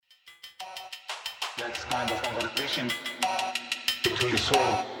That's kind of conversation between the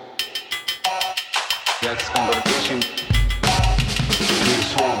soul. That's conversation between the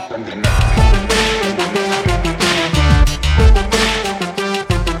soul and the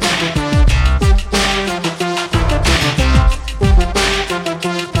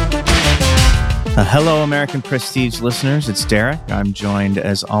Hello, American Prestige listeners. It's Derek. I'm joined,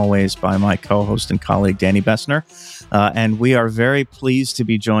 as always, by my co-host and colleague, Danny Bessner. And we are very pleased to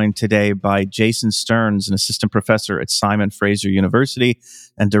be joined today by Jason Stearns, an assistant professor at Simon Fraser University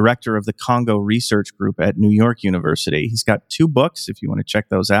and director of the Congo Research Group at New York University. He's got 2 books, if you want to check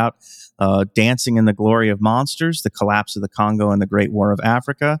those out. Dancing in the Glory of Monsters, The Collapse of the Congo and the Great War of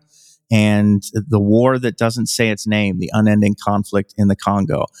Africa, and The War That Doesn't Say Its Name, The Unending Conflict in the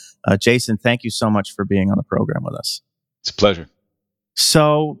Congo. Jason, thank you so much for being on the program with us. It's a pleasure.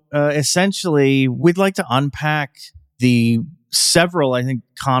 So essentially, we'd like to unpack the several, I think,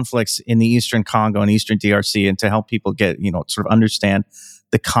 conflicts in the Eastern Congo and Eastern DRC, and to help people get, sort of understand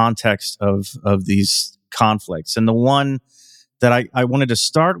the context of these conflicts. And the one that I wanted to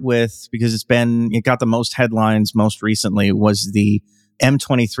start with, because it got the most headlines most recently, was the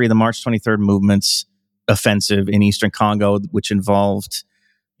M23, the March 23rd movement's offensive in Eastern Congo, which involved,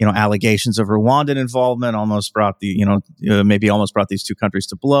 allegations of Rwandan involvement, almost brought these 2 countries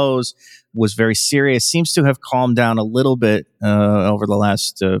to blows, was very serious, seems to have calmed down a little bit over the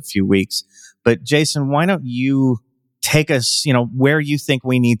last few weeks. But Jason, why don't you take us, where you think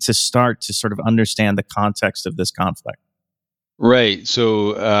we need to start to sort of understand the context of this conflict? Right.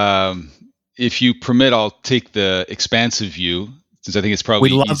 So if you permit, I'll take the expansive view, since I think it's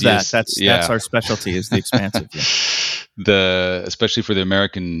probably we love easiest. That. That's our specialty, is the expansive view. Especially for the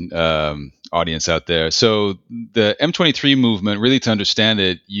American audience out there. So the M23 movement, really to understand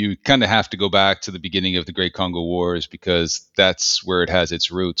it, you kind of have to go back to the beginning of the Great Congo Wars, because that's where it has its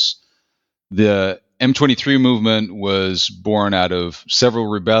roots. The M23 movement was born out of several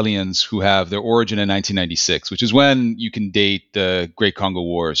rebellions who have their origin in 1996, which is when you can date the Great Congo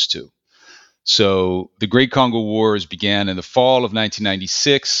Wars to. So the Great Congo Wars began in the fall of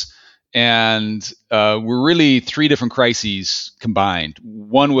 1996, and were really 3 different crises combined.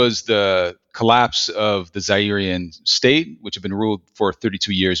 One was the collapse of the Zairian state, which had been ruled for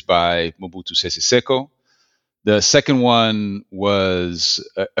 32 years by Mobutu Sese Seko. The second one was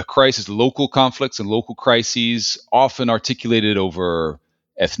a crisis, local conflicts and local crises, often articulated over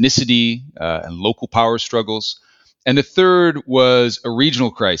ethnicity and local power struggles. And the third was a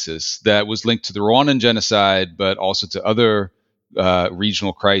regional crisis that was linked to the Rwandan genocide, but also to other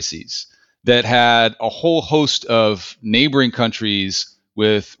regional crises that had a whole host of neighboring countries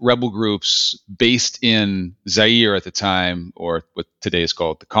with rebel groups based in Zaire at the time, or what today is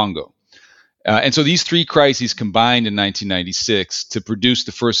called the Congo. And so these 3 crises combined in 1996 to produce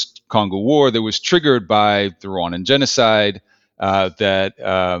the first Congo War that was triggered by the Rwandan genocide, that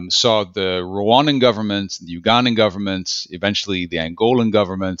saw the Rwandan government, the Ugandan government, eventually the Angolan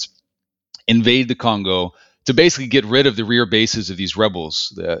government invade the Congo to basically get rid of the rear bases of these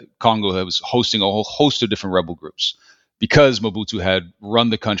rebels. The Congo was hosting a whole host of different rebel groups because Mobutu had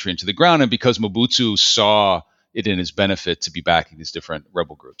run the country into the ground, and because Mobutu saw it in his benefit to be backing these different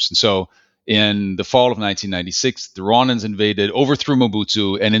rebel groups. And so in the fall of 1996, the Rwandans invaded, overthrew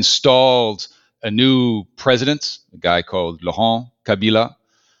Mobutu, and installed a new president, a guy called Laurent Kabila,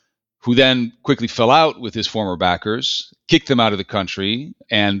 who then quickly fell out with his former backers, kicked them out of the country,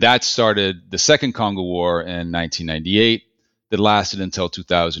 and that started the Second Congo War in 1998 that lasted until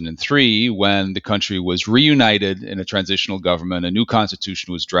 2003, when the country was reunited in a transitional government, a new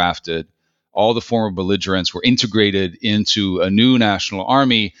constitution was drafted, all the former belligerents were integrated into a new national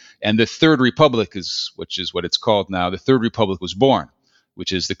army, and the Third Republic, which is what it's called now, the Third Republic was born,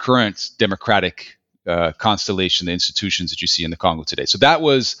 which is the current democratic constellation, the institutions that you see in the Congo today. So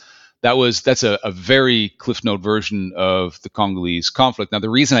that's a very Cliff Note version of the Congolese conflict. Now, the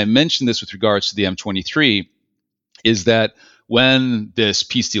reason I mention this with regards to the M23 is that when this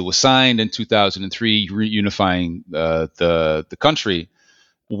peace deal was signed in 2003, reunifying the country,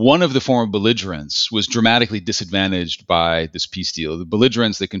 one of the former belligerents was dramatically disadvantaged by this peace deal. The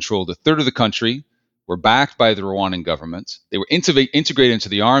belligerents that controlled a third of the country were backed by the Rwandan government. They were integrated into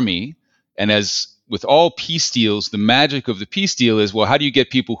the army, and as with all peace deals, the magic of the peace deal is, well, how do you get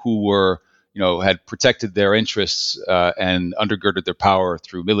people who were, had protected their interests and undergirded their power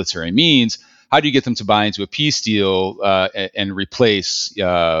through military means? How do you get them to buy into a peace deal and replace,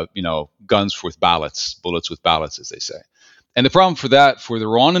 guns with ballots, bullets with ballots, as they say? And the problem for that, for the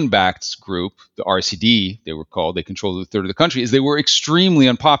Rwandan-backed group, the RCD, they were called, they controlled a third of the country, is they were extremely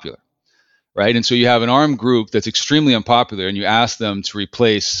unpopular. right? And so you have an armed group that's extremely unpopular, and you ask them to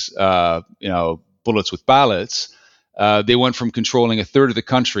replace, bullets with ballots, they went from controlling a third of the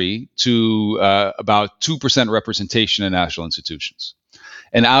country to about 2% representation in national institutions.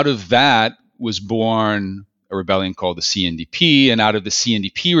 And out of that was born a rebellion called the CNDP, and out of the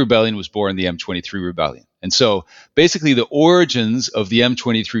CNDP rebellion was born the M23 rebellion. And so basically the origins of the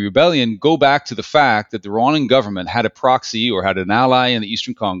M23 rebellion go back to the fact that the Rwandan government had a proxy or had an ally in the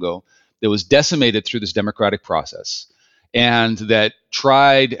Eastern Congo that was decimated through this democratic process and that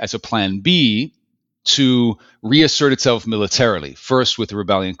tried as a plan B to reassert itself militarily, first with a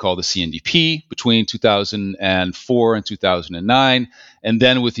rebellion called the CNDP between 2004 and 2009, and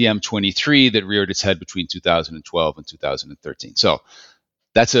then with the M23 that reared its head between 2012 and 2013. So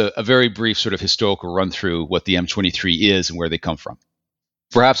that's a very brief sort of historical run through what the M23 is and where they come from.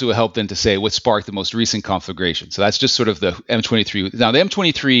 Perhaps it will help then to say what sparked the most recent conflagration. So that's just sort of the M23. Now, the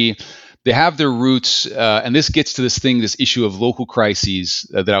M23, they have their roots, and this gets to this issue of local crises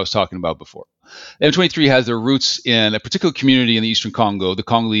that I was talking about before. The M23 has their roots in a particular community in the Eastern Congo, the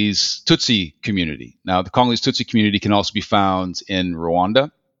Congolese Tutsi community. Now, the Congolese Tutsi community can also be found in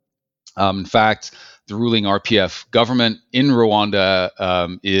Rwanda. In fact, the ruling RPF government in Rwanda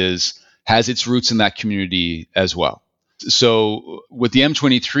has its roots in that community as well. So with the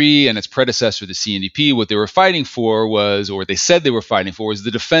M23 and its predecessor, the CNDP, what they were fighting for was, or they said they were fighting for, was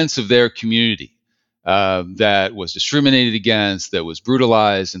the defense of their community that was discriminated against, that was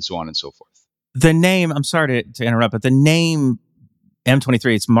brutalized, and so on and so forth. The name, I'm sorry to interrupt, but the name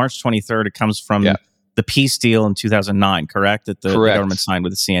M23, it's March 23rd. It comes from the peace deal in 2009, correct? That the government signed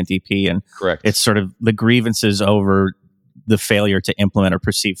with the CNDP. And it's sort of the grievances over the failure to implement or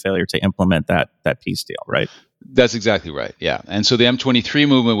perceived failure to implement that peace deal, right? That's exactly right, yeah. And so the M23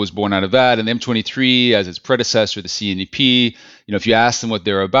 movement was born out of that, and the M23, as its predecessor, the CNDP, if you ask them what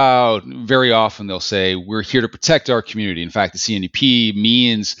they're about, very often they'll say, we're here to protect our community. In fact, the CNDP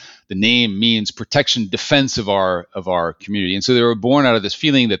the name means protection, defense of our community. And so they were born out of this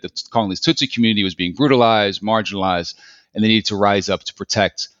feeling that the Congolese Tutsi community was being brutalized, marginalized, and they needed to rise up to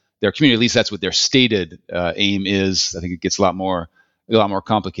protect their community. At least that's what their stated aim is. I think it gets a lot more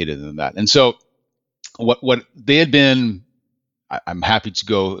complicated than that. And so what they had been, I'm happy to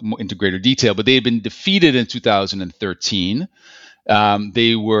go into greater detail, but they had been defeated in 2013.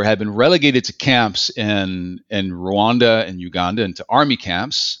 They had been relegated to camps in Rwanda and Uganda, into army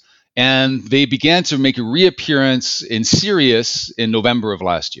camps, and they began to make a reappearance in Sirius in November of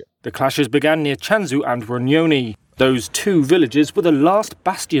last year. The clashes began near Chanzu and Runyoni. Those two villages were the last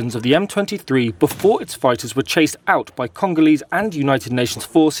bastions of the M23 before its fighters were chased out by Congolese and United Nations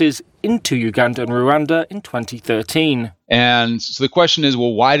forces into Uganda and Rwanda in 2013. And so the question is,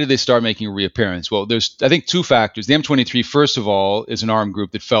 well, why did they start making a reappearance? Well, there's, I think, two factors. The M23, first of all, is an armed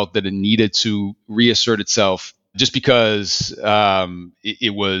group that felt that it needed to reassert itself just because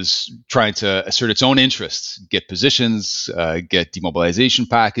it was trying to assert its own interests, get positions, get demobilization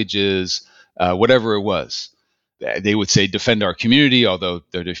packages, whatever it was. They would say defend our community, although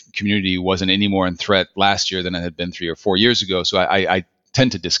their community wasn't any more in threat last year than it had been 3 or 4 years ago. So I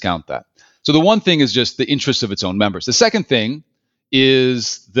tend to discount that. So the one thing is just the interest of its own members. The second thing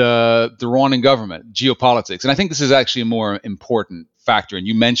is the Rwandan government, geopolitics. And I think this is actually a more important factor. And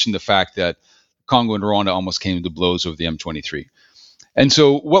you mentioned the fact that Congo and Rwanda almost came to blows over the M23. And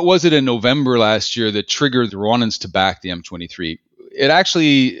so what was it in November last year that triggered the Rwandans to back the M23? It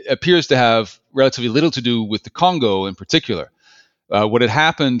actually appears to have relatively little to do with the Congo in particular. What had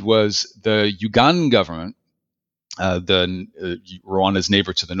happened was the Ugandan government, Rwanda's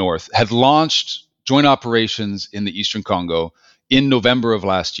neighbor to the north, had launched joint operations in the Eastern Congo in November of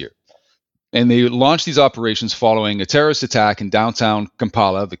last year. And they launched these operations following a terrorist attack in downtown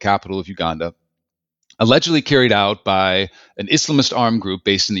Kampala, the capital of Uganda, allegedly carried out by an Islamist armed group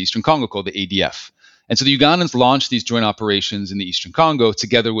based in the Eastern Congo called the ADF. And so the Ugandans launched these joint operations in the Eastern Congo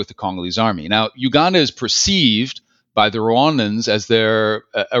together with the Congolese army. Now, Uganda is perceived by the Rwandans as their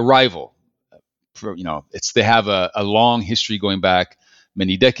a rival. They have a long history going back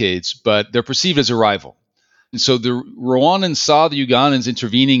many decades, but they're perceived as a rival. And so the Rwandans saw the Ugandans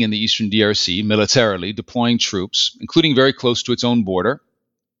intervening in the Eastern DRC militarily, deploying troops, including very close to its own border.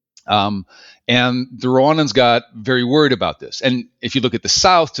 And the Rwandans got very worried about this. And if you look at the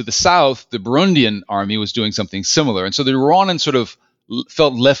south, the Burundian army was doing something similar. And so the Rwandans sort of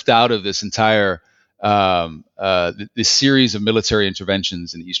felt left out of this entire this series of military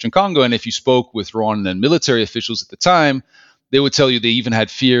interventions in the Eastern Congo. And if you spoke with Rwandan military officials at the time, they would tell you they even had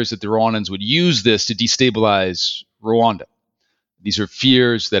fears that the Rwandans would use this to destabilize Rwanda. These are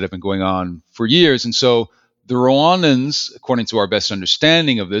fears that have been going on for years. And so the Rwandans, according to our best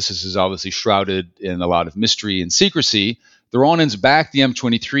understanding of this is obviously shrouded in a lot of mystery and secrecy, the Rwandans backed the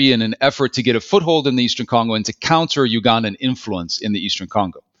M23 in an effort to get a foothold in the Eastern Congo and to counter Ugandan influence in the Eastern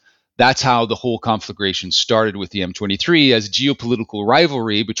Congo. That's how the whole conflagration started with the M23 as geopolitical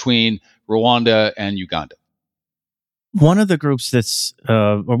rivalry between Rwanda and Uganda. One of the groups that's,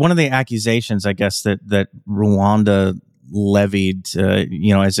 or one of the accusations, I guess, that Rwanda levied,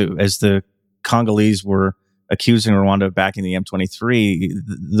 as the Congolese were accusing Rwanda of backing the M23,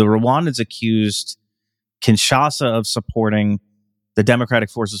 the Rwandans accused Kinshasa of supporting the Democratic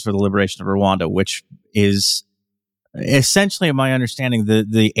Forces for the Liberation of Rwanda, which is essentially, in my understanding,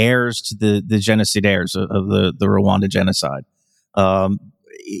 the heirs to the genocidaires of the Rwanda genocide.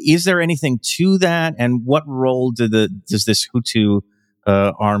 Is there anything to that, and what role does this Hutu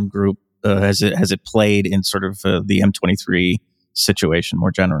armed group has it played in sort of the M23 situation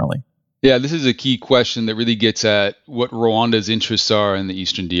more generally? Yeah, this is a key question that really gets at what Rwanda's interests are in the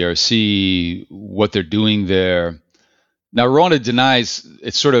Eastern DRC, what they're doing there. Now, Rwanda denies,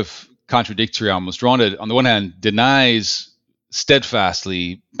 it's sort of contradictory almost. Rwanda, on the one hand, denies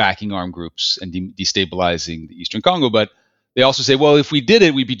steadfastly backing armed groups and destabilizing the Eastern Congo, but they also say, well, if we did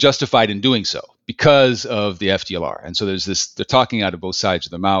it, we'd be justified in doing so because of the FDLR. And so there's this, they're talking out of both sides of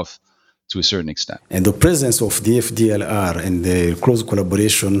their mouth to a certain extent. And the presence of the FDLR and the close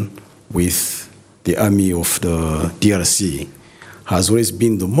collaboration with the army of the DRC has always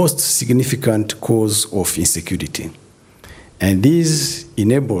been the most significant cause of insecurity. And this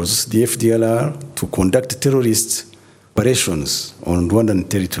enables the FDLR to conduct terrorist operations on Rwandan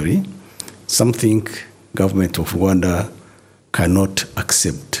territory, something government of Rwanda cannot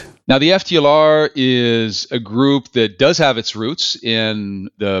accept. Now, the FDLR is a group that does have its roots in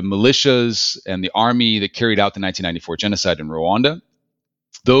the militias and the army that carried out the 1994 genocide in Rwanda.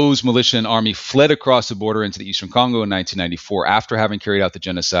 Those militia and army fled across the border into the Eastern Congo in 1994 after having carried out the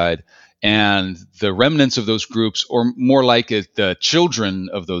genocide. And the remnants of those groups, or more like it, the children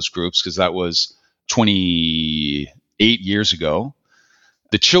of those groups, because that was 28 years ago,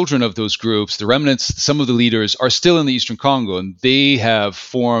 the children of those groups, the remnants, some of the leaders are still in the Eastern Congo, and they have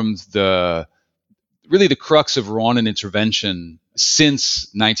formed really the crux of Rwandan intervention since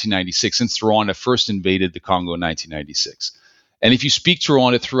 1996, since Rwanda first invaded the Congo in 1996. And if you speak to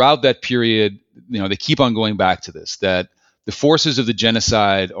Rwanda throughout that period, they keep on going back to this, that the forces of the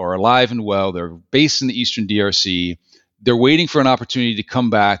genocide are alive and well. They're based in the Eastern DRC. They're waiting for an opportunity to come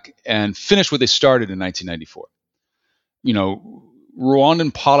back and finish what they started in 1994.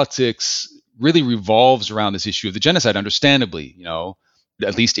 Rwandan politics really revolves around this issue of the genocide, understandably.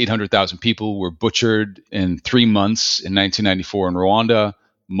 At least 800,000 people were butchered in 3 months in 1994 in Rwanda,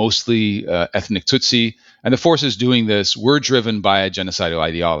 mostly ethnic Tutsi. And the forces doing this were driven by a genocidal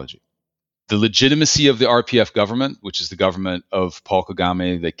ideology. The legitimacy of the RPF government, which is the government of Paul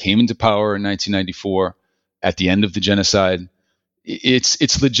Kagame that came into power in 1994 at the end of the genocide,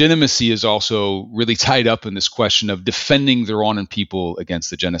 its legitimacy is also really tied up in this question of defending the Rwandan people against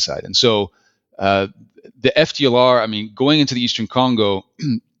the genocide. And so the FDLR, going into the Eastern Congo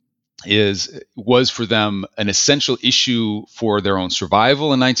was for them an essential issue for their own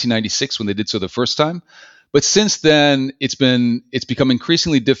survival in 1996 when they did so the first time. But since then, it's become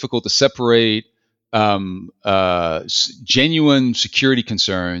increasingly difficult to separate genuine security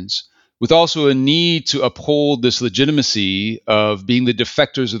concerns with also a need to uphold this legitimacy of being the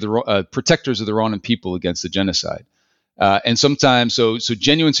defectors of the protectors of the Rwandan people against the genocide. And sometimes, so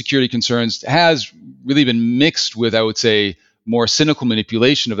genuine security concerns has really been mixed with, I would say, more cynical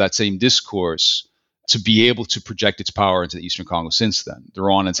manipulation of that same discourse to be able to project its power into the Eastern Congo since then. The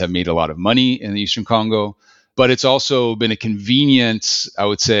Rwandans have made a lot of money in the Eastern Congo, but it's also been a convenient, I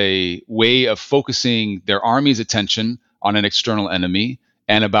would say, way of focusing their army's attention on an external enemy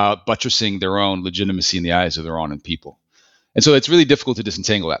and about buttressing their own legitimacy in the eyes of the Rwandan people. And so it's really difficult to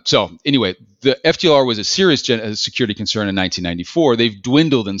disentangle that. So anyway, the FDLR was a serious security concern in 1994. They've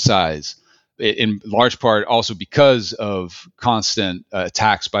dwindled in size, in large part also because of constant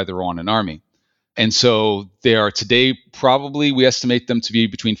attacks by the Rwandan army. And so they are today probably, we estimate them to be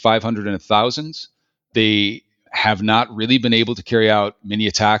between 500 and 1,000. They have not really been able to carry out many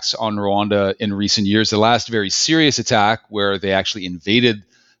attacks on Rwanda in recent years. The last very serious attack where they actually invaded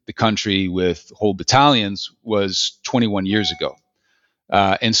the country with whole battalions was 21 years ago.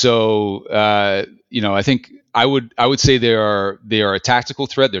 And so, I think I would say they are a tactical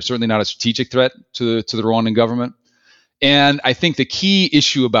threat. They're certainly not a strategic threat to the Rwandan government. And I think the key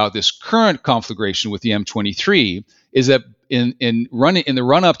issue about this current conflagration with the M23 is that in the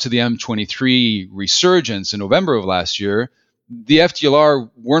run-up to the M23 resurgence in November of last year, the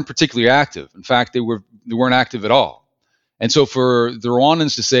FDLR weren't particularly active. In fact, they weren't active at all. And so for the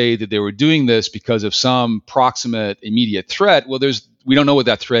Rwandans to say that they were doing this because of some proximate immediate threat, well, we don't know what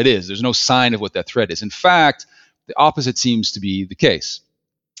that threat is. There's no sign of what that threat is. In fact, the opposite seems to be the case.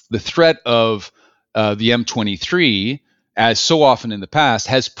 The threat of the M23, as so often in the past,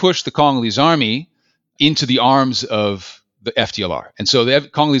 has pushed the Congolese army into the arms of the FDLR. And so the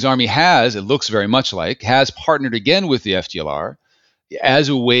Congolese army has partnered again with the FDLR as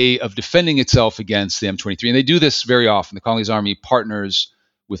a way of defending itself against the M23. And they do this very often. The Congolese army partners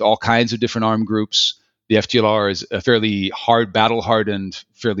with all kinds of different armed groups. The FDLR is a fairly battle-hardened,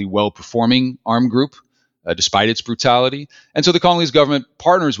 fairly well-performing armed group, despite its brutality. And so the Congolese government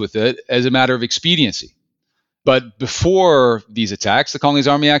partners with it as a matter of expediency. But before these attacks, the Congolese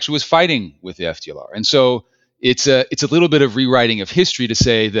army actually was fighting with the FDLR. And so it's a little bit of rewriting of history to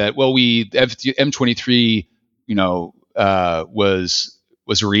say that, well, M23,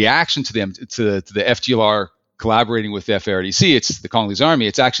 was a reaction to the FDLR collaborating with the FARDC. It's the Congolese army.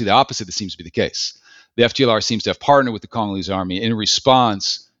 It's actually the opposite that seems to be the case. The FDLR seems to have partnered with the Congolese army in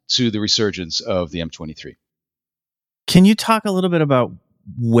response to the resurgence of the M23. Can you talk a little bit about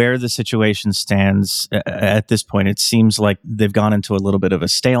where the situation stands at this point? It seems like they've gone into a little bit of a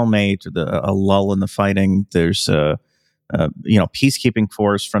stalemate, a lull in the fighting. There's a peacekeeping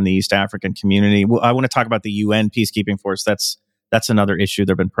force from the East African community. Well, I want to talk about the UN peacekeeping force. That's another issue.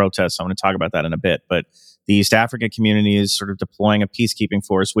 There have been protests. I want to talk about that in a bit. But the East African community is sort of deploying a peacekeeping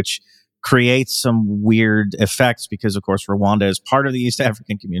force, which creates some weird effects because, of course, Rwanda is part of the East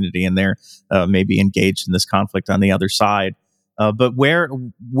African community and they're maybe engaged in this conflict on the other side. But where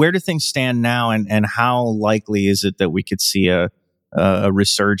do things stand now, and how likely is it that we could see a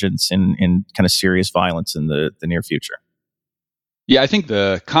resurgence in kind of serious violence in the near future? Yeah, I think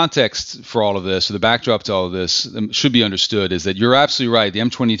the context for all of this, or the backdrop to all of this, should be understood is that you're absolutely right. The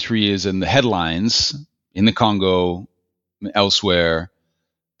M23 is in the headlines in the Congo, elsewhere.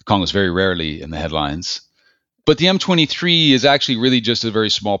 The Congo is very rarely in the headlines. But the M23 is actually really just a very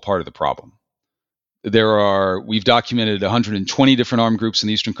small part of the problem. We've documented 120 different armed groups in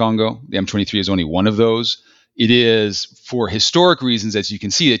the Eastern Congo. The M23 is only one of those. It is, for historic reasons, as you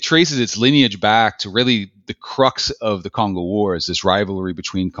can see, it traces its lineage back to really the crux of the Congo Wars, this rivalry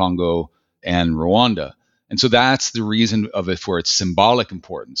between Congo and Rwanda. And so that's the reason of it for its symbolic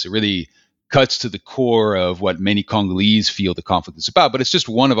importance. It really cuts to the core of what many Congolese feel the conflict is about. But it's just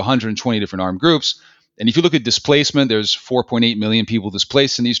one of 120 different armed groups. And if you look at displacement, there's 4.8 million people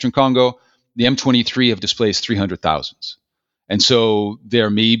displaced in the Eastern Congo. The M23 have displaced 300,000. And so there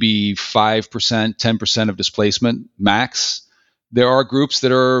may be 5%, 10% of displacement max. There are groups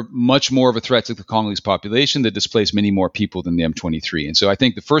that are much more of a threat to the Congolese population that displace many more people than the M23. And so I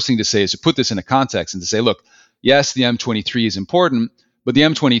think the first thing to say is to put this in a context and to say, look, yes, the M23 is important, but the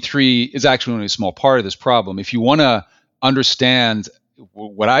M23 is actually only a small part of this problem. If you want to understand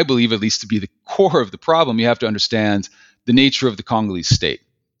what I believe at least to be the core of the problem, you have to understand the nature of the Congolese state.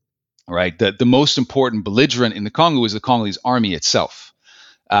 Right, the most important belligerent in the Congo is the Congolese army itself.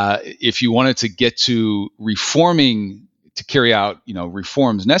 If you wanted to get to reforming, to carry out,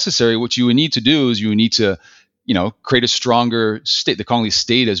 reforms necessary, what you would need to do is you would need to, create a stronger state. The Congolese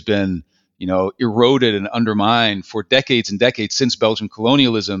state has been, eroded and undermined for decades and decades since Belgian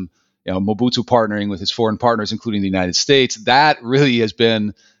colonialism. Mobutu partnering with his foreign partners, including the United States. That really has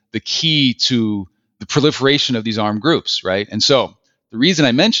been the key to the proliferation of these armed groups, right? And so the reason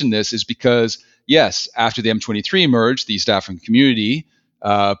I mention this is because, yes, after the M23 emerged, the East African community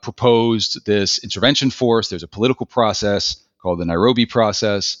proposed this intervention force. There's a political process called the Nairobi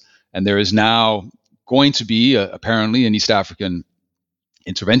process, and there is now going to be, apparently, an East African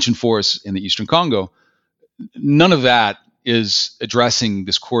intervention force in the Eastern Congo. None of that is addressing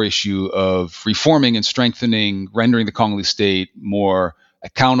this core issue of reforming and strengthening, rendering the Congolese state more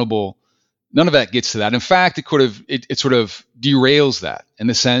accountable. None of that gets to that. In fact, it sort of derails that in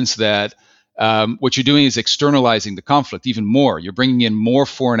the sense that what you're doing is externalizing the conflict even more. You're bringing in more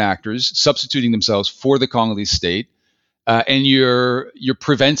foreign actors, substituting themselves for the Congolese state, and you're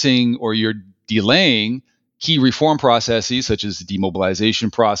preventing or you're delaying key reform processes such as the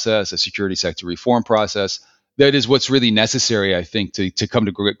demobilization process, a security sector reform process. That is what's really necessary, I think, to come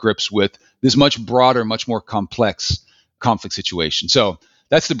to grips with this much broader, much more complex conflict situation. So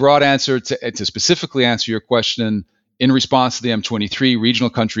that's the broad answer. To specifically answer your question, in response to the M23 regional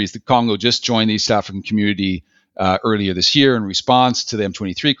countries, the Congo just joined the East African community earlier this year. In response to the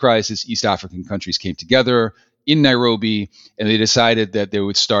M23 crisis, East African countries came together in Nairobi, and they decided that they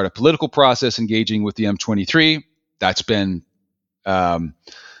would start a political process engaging with the M23. That's been,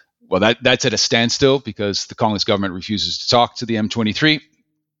 that's at a standstill because the Congolese government refuses to talk to the M23.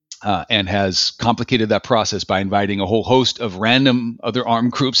 and has complicated that process by inviting a whole host of random other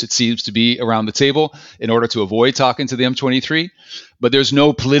armed groups, it seems to be, around the table in order to avoid talking to the M23. But there's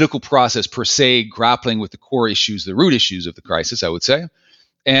no political process per se grappling with the core issues, the root issues of the crisis, I would say.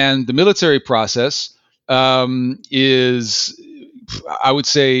 And the military process is, I would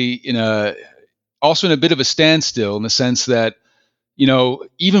say, also in a bit of a standstill, in the sense that,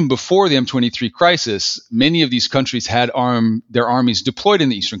 even before the M23 crisis, many of these countries had their armies deployed in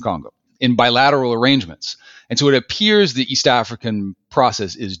the Eastern Congo in bilateral arrangements. And so what it appears the East African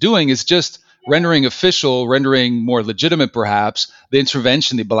process is doing is just rendering official, rendering more legitimate perhaps, the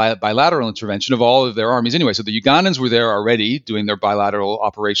intervention, the bilateral intervention of all of their armies anyway. So the Ugandans were there already doing their bilateral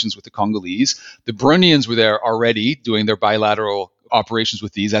operations with the Congolese. The Burundians were there already doing their bilateral operations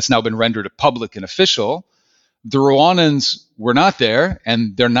with these. That's now been rendered public and official. The Rwandans were not there,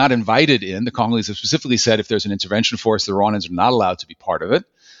 and they're not invited in. The Congolese have specifically said if there's an intervention force, the Rwandans are not allowed to be part of it.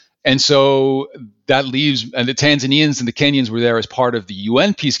 And so that leaves, and the Tanzanians and the Kenyans were there as part of the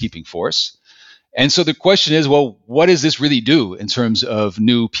UN peacekeeping force. And so the question is, well, what does this really do in terms of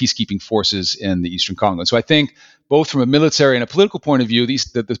new peacekeeping forces in the Eastern Congo? And so I think both from a military and a political point of view,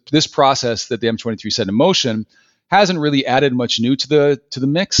 this process that the M23 set in motion hasn't really added much new to the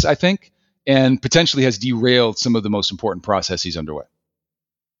mix, I think, and potentially has derailed some of the most important processes underway.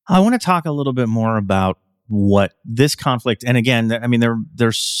 I want to talk a little bit more about what this conflict, and again, I mean,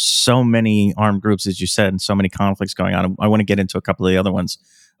 there's so many armed groups, as you said, and so many conflicts going on. I want to get into a couple of the other ones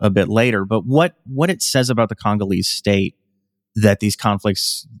a bit later, but what it says about the Congolese state that these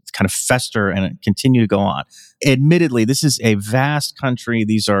conflicts kind of fester and continue to go on. Admittedly, this is a vast country.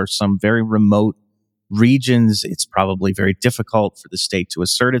 These are some very remote regions. It's probably very difficult for the state to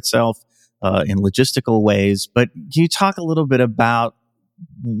assert itself in logistical ways. But can you talk a little bit about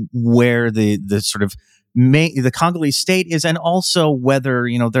where the sort of the Congolese state is, and also whether,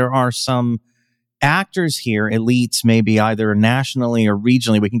 there are some actors here, elites, maybe either nationally or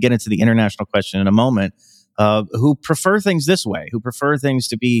regionally, we can get into the international question in a moment, who prefer things this way, who prefer things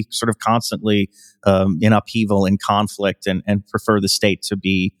to be sort of constantly in upheaval, in conflict, and prefer the state to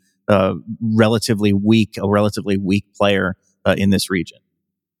be a relatively weak player in this region.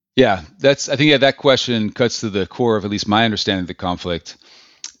 Yeah, I think that question cuts to the core of at least my understanding of the conflict.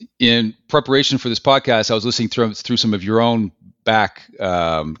 In preparation for this podcast, I was listening through some of your own back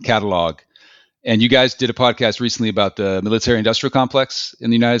catalog, and you guys did a podcast recently about the military-industrial complex in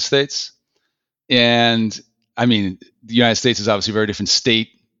the United States. And I mean, the United States is obviously a very different state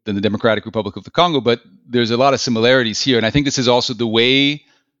than the Democratic Republic of the Congo, but there's a lot of similarities here. And I think this is also the way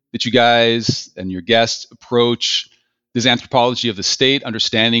that you guys and your guests approach this anthropology of the state,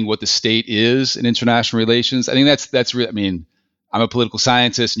 understanding what the state is in international relations. I think that's real. I mean, I'm a political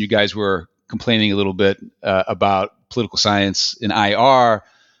scientist, and you guys were complaining a little bit about political science in IR.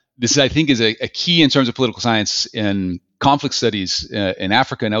 This, I think, is a key in terms of political science in conflict studies in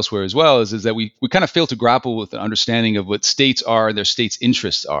Africa and elsewhere as well, is that we kind of fail to grapple with an understanding of what states are and their states'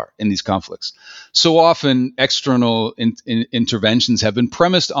 interests are in these conflicts. So often, external interventions have been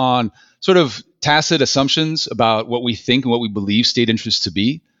premised on sort of tacit assumptions about what we think and what we believe state interests to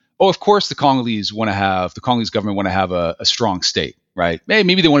be. Oh, of course, the Congolese government want to have a strong state, right?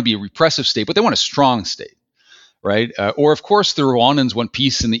 Maybe they want to be a repressive state, but they want a strong state, right? Or of course, the Rwandans want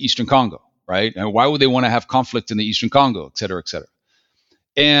peace in the Eastern Congo, right? And why would they want to have conflict in the Eastern Congo, et cetera, et cetera?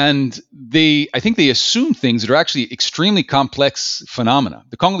 And I think they assume things that are actually extremely complex phenomena.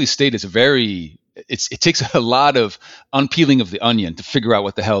 The Congolese state is it takes a lot of unpeeling of the onion to figure out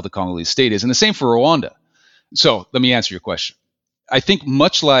what the hell the Congolese state is. And the same for Rwanda. So let me answer your question. I think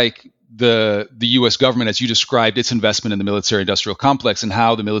much like the U.S. government, as you described, its investment in the military-industrial complex and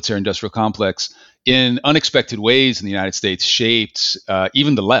how the military-industrial complex in unexpected ways in the United States shaped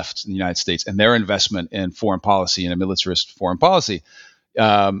even the left in the United States and their investment in foreign policy and a militarist foreign policy,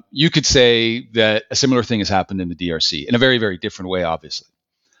 you could say that a similar thing has happened in the DRC in a very, very different way, obviously.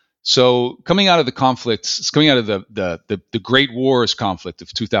 So coming out of the conflicts, coming out of the Great Wars conflict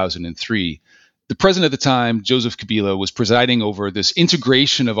of 2003, the president at the time, Joseph Kabila, was presiding over this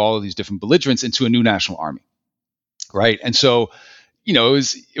integration of all of these different belligerents into a new national army, right? And so,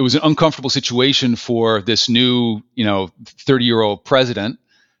 it was an uncomfortable situation for this new, 30-year-old president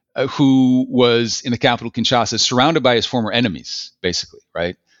who was in the capital, Kinshasa, surrounded by his former enemies, basically,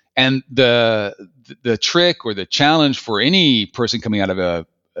 right? And the trick or the challenge for any person coming out of a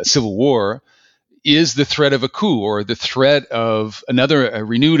civil war is the threat of a coup or the threat of a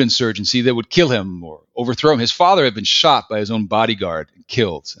renewed insurgency that would kill him or overthrow him. His father had been shot by his own bodyguard and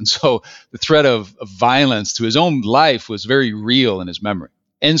killed. And so the threat of violence to his own life was very real in his memory.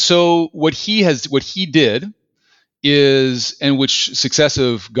 And so what he did is, and which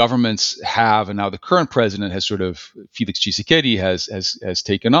successive governments have, and now the current president has sort of, Felix Tshisekedi has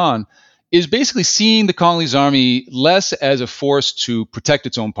taken on, is basically seeing the Congolese army less as a force to protect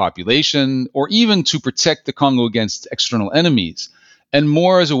its own population or even to protect the Congo against external enemies, and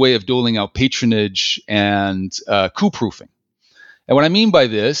more as a way of doling out patronage and coup-proofing. And what I mean by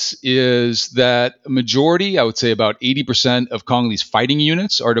this is that a majority, I would say about 80% of Congolese fighting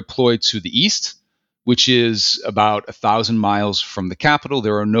units are deployed to the east, which is about 1,000 miles from the capital.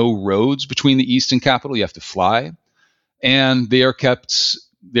 There are no roads between the east and capital. You have to fly. And they are kept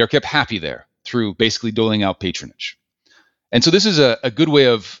happy there through basically doling out patronage. And so this is a good way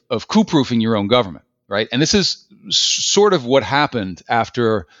of coup-proofing your own government, right? And this is sort of what happened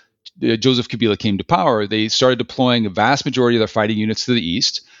after Joseph Kabila came to power. They started deploying a vast majority of their fighting units to the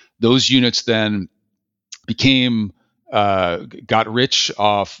east. Those units then got rich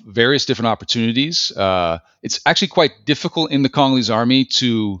off various different opportunities. It's actually quite difficult in the Congolese army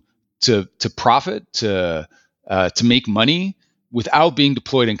to profit, to make money without being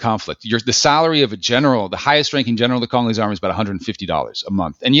deployed in conflict. The salary of a general, the highest ranking general of the Congolese army, is about $150 a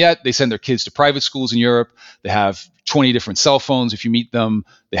month. And yet they send their kids to private schools in Europe. They have 20 different cell phones if you meet them.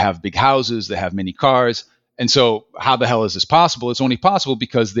 They have big houses. They have many cars. And so how the hell is this possible? It's only possible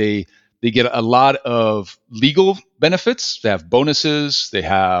because they get a lot of legal benefits. They have bonuses. They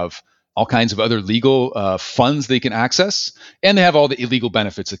have all kinds of other legal funds they can access, and they have all the illegal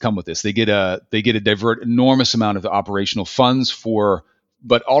benefits that come with this. They get to divert enormous amount of the operational funds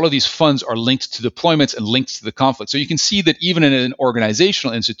but all of these funds are linked to deployments and linked to the conflict. So you can see that even in an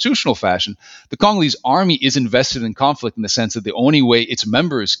organizational, institutional fashion, the Congolese army is invested in conflict in the sense that the only way its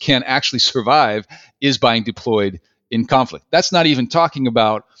members can actually survive is by being deployed in conflict. That's not even talking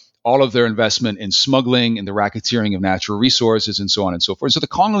about all of their investment in smuggling and the racketeering of natural resources and so on and so forth. So the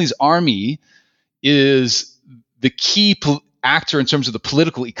Congolese army is the key actor in terms of the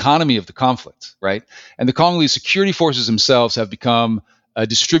political economy of the conflict, right? And the Congolese security forces themselves have become a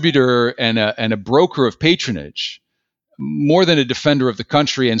distributor and a broker of patronage, more than a defender of the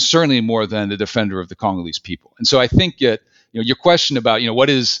country, and certainly more than a defender of the Congolese people. And so I think that your question about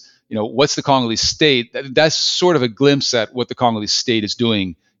what's the Congolese state, that's sort of a glimpse at what the Congolese state is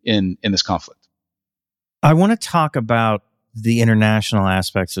doing in this conflict. I want to talk about the international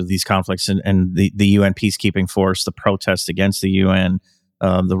aspects of these conflicts and the UN peacekeeping force, the protests against the UN,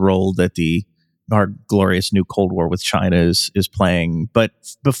 the role that our glorious new Cold War with China is playing. But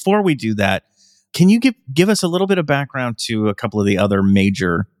before we do that, can you give us a little bit of background to a couple of the other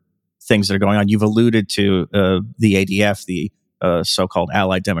major things that are going on? You've alluded to the ADF, the so-called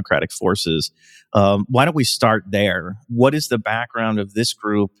Allied Democratic Forces. Why don't we start there? What is the background of this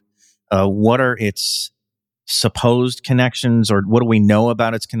group? What are its supposed connections, or what do we know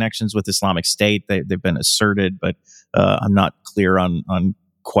about its connections with Islamic State? They've been asserted, but I'm not clear on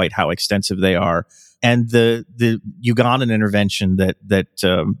quite how extensive they are. And the Ugandan intervention that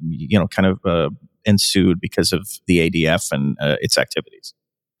ensued because of the ADF and its activities.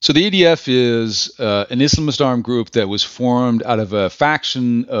 So the ADF is an Islamist armed group that was formed out of a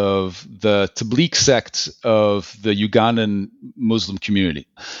faction of the Tabligh sect of the Ugandan Muslim community.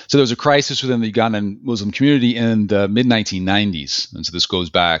 So there was a crisis within the Ugandan Muslim community in the mid-1990s. And so this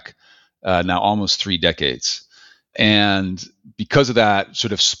goes back now almost 3 decades. And because of that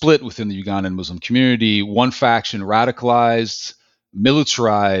sort of split within the Ugandan Muslim community, one faction radicalized,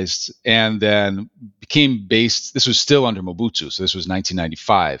 militarized, and then became based, this was still under Mobutu, so this was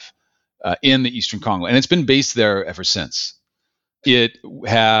 1995, in the Eastern Congo. And it's been based there ever since. It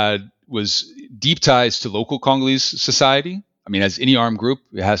was deep ties to local Congolese society. I mean, as any armed group,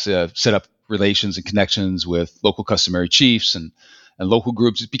 it has to set up relations and connections with local customary chiefs and local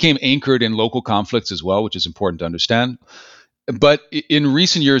groups. It became anchored in local conflicts as well, which is important to understand. But in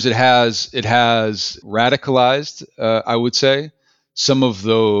recent years, it has radicalized, I would say. Some of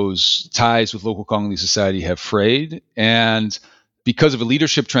those ties with local Congolese society have frayed. And because of a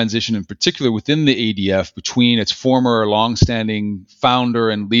leadership transition, in particular within the ADF, between its former longstanding founder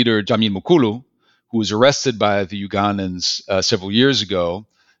and leader, Jamil Mukulu, who was arrested by the Ugandans several years ago,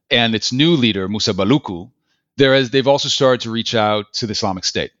 and its new leader, Musa Baluku, they've also started to reach out to the Islamic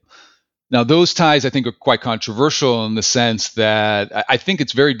State. Now, those ties, I think, are quite controversial in the sense that I think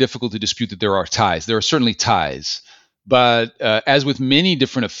it's very difficult to dispute that there are ties. There are certainly ties. But as with many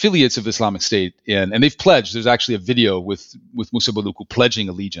different affiliates of the Islamic State, and they've pledged, there's actually a video with Musa Baluku pledging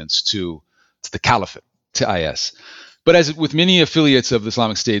allegiance to the caliphate, to IS. But as with many affiliates of the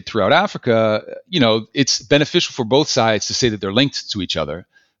Islamic State throughout Africa, it's beneficial for both sides to say that they're linked to each other.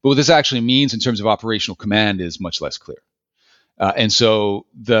 But what this actually means in terms of operational command is much less clear. And so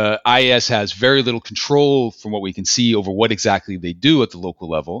the IS has very little control, from what we can see, over what exactly they do at the local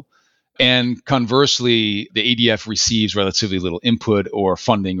level. And conversely, the ADF receives relatively little input or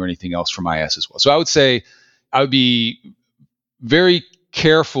funding or anything else from IS as well. So I would say I would be very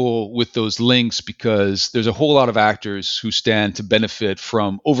careful with those links, because there's a whole lot of actors who stand to benefit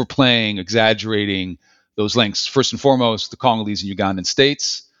from overplaying, exaggerating those links. First and foremost, the Congolese and Ugandan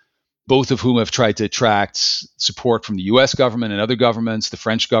states, both of whom have tried to attract support from the US government and other governments, the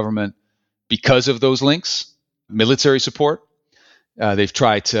French government, because of those links, military support. They've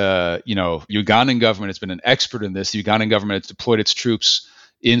tried to, Ugandan government has been an expert in this. The Ugandan government has deployed its troops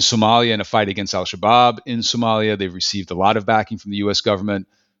in Somalia in a fight against al-Shabaab in Somalia. They've received a lot of backing from the US government.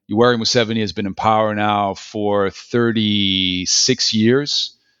 Yoweri Museveni has been in power now for 36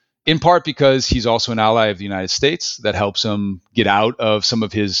 years, in part because he's also an ally of the United States. That helps him get out of some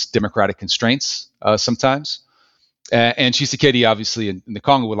of his democratic constraints sometimes. And Tshisekedi, obviously, in the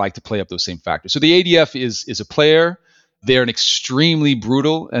Congo would like to play up those same factors. So the ADF is a player. They're an extremely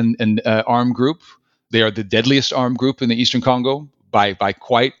brutal and armed group. They are the deadliest armed group in the Eastern Congo by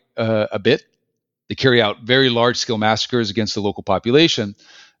quite a bit. They carry out very large-scale massacres against the local population,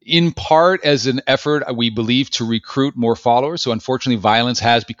 in part as an effort, we believe, to recruit more followers. So unfortunately, violence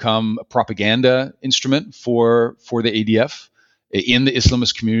has become a propaganda instrument for the ADF in the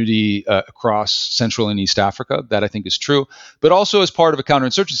Islamist community across Central and East Africa. That, I think, is true. But also as part of a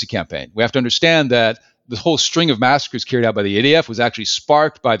counterinsurgency campaign. We have to understand that the whole string of massacres carried out by the ADF was actually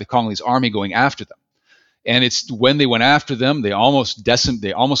sparked by the Congolese army going after them. And it's when they went after them, they almost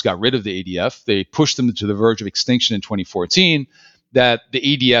got rid of the ADF. They pushed them to the verge of extinction in 2014, that the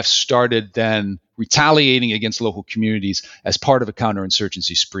ADF started then retaliating against local communities as part of a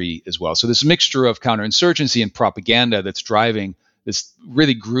counterinsurgency spree as well. So this mixture of counterinsurgency and propaganda that's driving this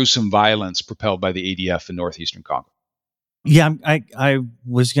really gruesome violence propelled by the ADF in northeastern Congo. Yeah, I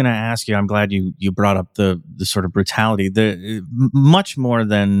was going to ask you, I'm glad you brought up the sort of brutality, much more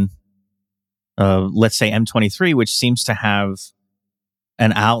than let's say M23, which seems to have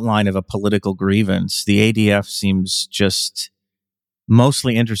an outline of a political grievance. The ADF seems just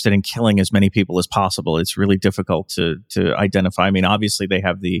mostly interested in killing as many people as possible. It's really difficult to identify. I mean, obviously they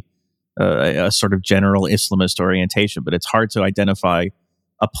have a sort of general Islamist orientation, but it's hard to identify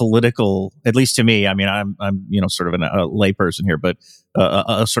a political, at least to me. I mean, I'm sort of a layperson here, but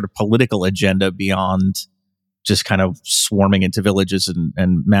a sort of political agenda beyond just kind of swarming into villages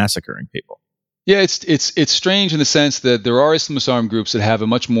and massacring people. Yeah, it's strange in the sense that there are Islamist armed groups that have a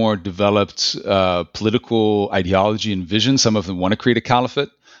much more developed political ideology and vision. Some of them want to create a caliphate.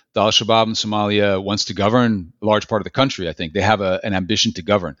 The Al-Shabaab in Somalia wants to govern a large part of the country, I think. They have an ambition to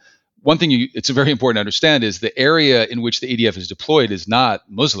govern. One thing it's very important to understand is the area in which the ADF is deployed is not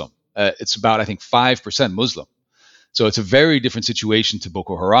Muslim. It's about, I think, 5% Muslim. So it's a very different situation to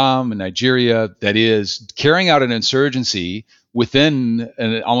Boko Haram in Nigeria, that is carrying out an insurgency within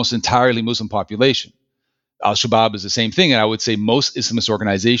an almost entirely Muslim population. Al-Shabaab is the same thing, and I would say most Islamist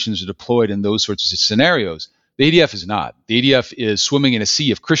organizations are deployed in those sorts of scenarios. The ADF is not. The ADF is swimming in a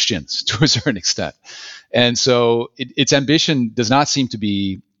sea of Christians to a certain extent. And so its ambition does not seem to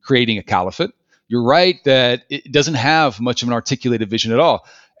be creating a caliphate. You're right that it doesn't have much of an articulated vision at all.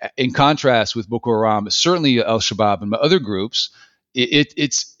 In contrast with Boko Haram, certainly Al-Shabaab and other groups,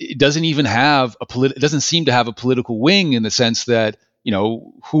 it doesn't even have it doesn't seem to have a political wing, in the sense that,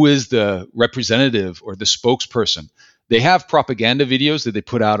 who is the representative or the spokesperson. They have propaganda videos that they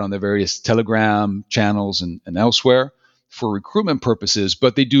put out on their various Telegram channels and elsewhere for recruitment purposes,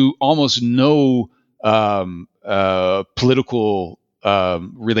 but they do almost no political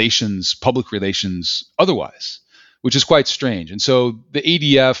relations, public relations otherwise, which is quite strange. And so the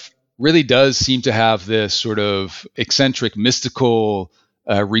ADF really does seem to have this sort of eccentric, mystical,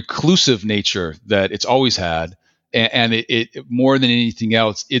 reclusive nature that it's always had. And it more than anything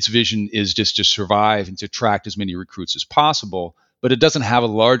else, its vision is just to survive and to attract as many recruits as possible. But it doesn't have a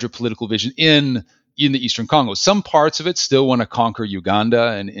larger political vision in the Eastern Congo. Some parts of it still want to conquer Uganda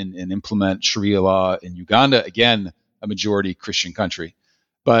and implement Sharia law in Uganda, again, a majority Christian country.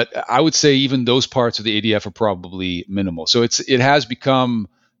 But I would say even those parts of the ADF are probably minimal. So it has become,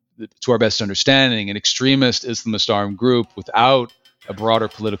 to our best understanding, an extremist Islamist armed group without a broader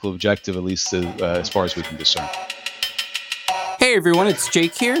political objective, at least as far as we can discern. Hey everyone, it's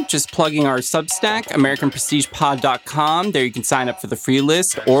Jake here, just plugging our Substack, AmericanPrestigePod.com. There you can sign up for the free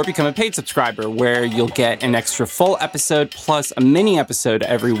list or become a paid subscriber, where you'll get an extra full episode plus a mini episode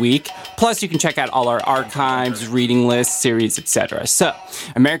every week. Plus you can check out all our archives, reading lists, series, etc. So,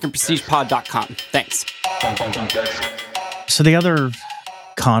 AmericanPrestigePod.com. Thanks. So the other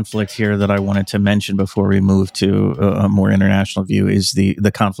conflict here that I wanted to mention before we move to a more international view is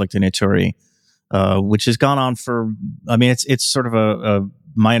the conflict in Ituri, which has gone on for, I mean, it's sort of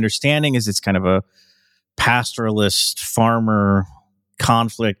my understanding is it's kind of a pastoralist farmer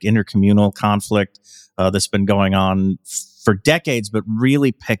conflict, intercommunal conflict that's been going on for decades, but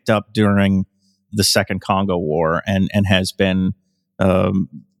really picked up during the Second Congo War and has been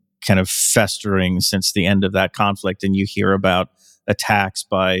kind of festering since the end of that conflict. And you hear about attacks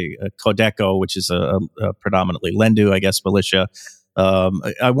by Codeco, which is a predominantly Lendu, I guess, militia.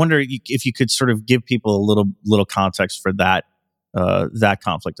 I wonder if you could sort of give people a little context for that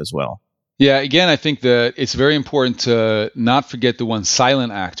conflict as well. Yeah, again, I think that it's very important to not forget the one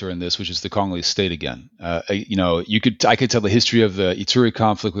silent actor in this, which is the Congolese state again. I could tell the history of the Ituri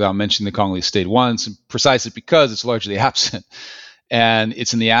conflict without mentioning the Congolese state once, precisely because it's largely absent. And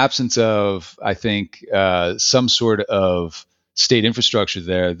it's in the absence of, I think, some sort of state infrastructure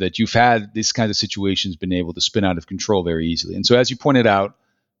there that you've had these kinds of situations been able to spin out of control very easily. And so, as you pointed out,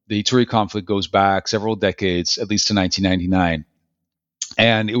 the Ituri conflict goes back several decades, at least to 1999.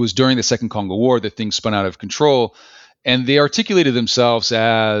 And it was during the Second Congo War that things spun out of control. And they articulated themselves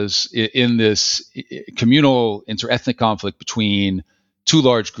as in this communal interethnic conflict between two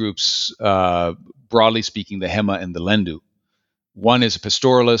large groups, broadly speaking, the Hema and the Lendu. One is a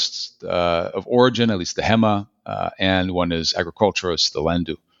pastoralist of origin, at least the Hema, and one is agriculturalist, the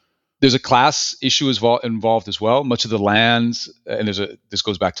Lendu. There's a class issue involved as well. Much of the land, and this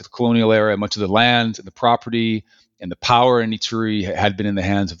goes back to the colonial era, much of the land and the property and the power in Ituri had been in the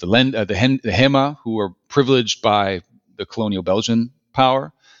hands of the Hema, who were privileged by the colonial Belgian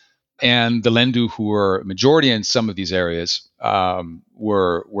power, and the Lendu, who were a majority in some of these areas,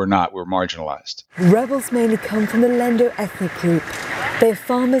 were marginalized. Rebels mainly come from the Lendu ethnic group. They are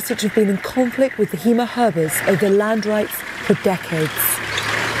farmers which have been in conflict with the Hema herders over land rights for decades.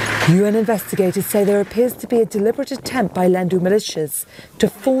 UN investigators say there appears to be a deliberate attempt by Lendu militias to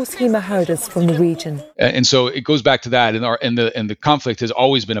force Hema herders from the region. And so it goes back to that, and the conflict has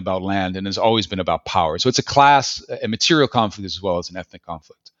always been about land and has always been about power. So it's a material conflict as well as an ethnic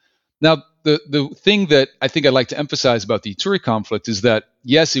conflict. Now, the thing that I think I'd like to emphasize about the Ituri conflict is that,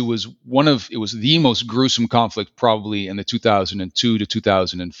 yes, it was the most gruesome conflict probably in the 2002 to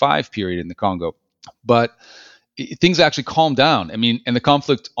 2005 period in the Congo, but things actually calmed down. I mean, and the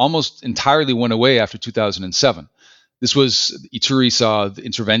conflict almost entirely went away after 2007. Ituri saw the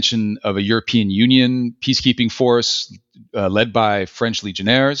intervention of a European Union peacekeeping force led by French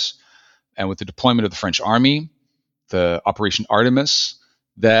legionnaires, and with the deployment of the French army, the Operation Artemis,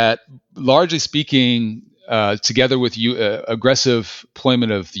 that largely speaking, together with aggressive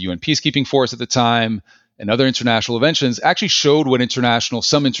deployment of the UN peacekeeping force at the time, and other international interventions actually showed what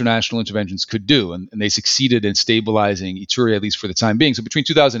some international interventions could do. And they succeeded in stabilizing Ituri, at least for the time being. So between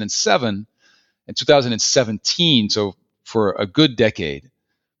 2007 and 2017, so for a good decade,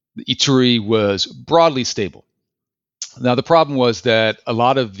 Ituri was broadly stable. Now, the problem was that a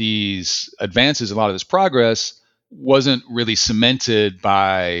lot of these advances, a lot of this progress wasn't really cemented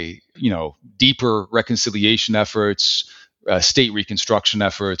by, deeper reconciliation efforts, state reconstruction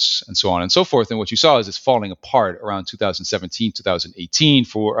efforts, and so on and so forth. And what you saw is it's falling apart around 2017, 2018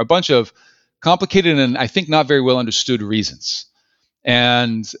 for a bunch of complicated and I think not very well understood reasons.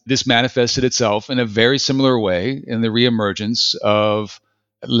 And this manifested itself in a very similar way in the reemergence of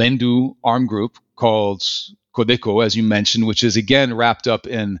Lendu armed group called Codeco, as you mentioned, which is again wrapped up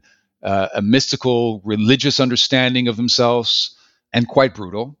in a mystical religious understanding of themselves and quite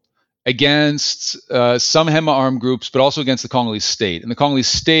brutal, against some Hema armed groups, but also against the Congolese state. And the Congolese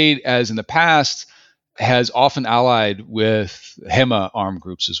state, as in the past, has often allied with Hema armed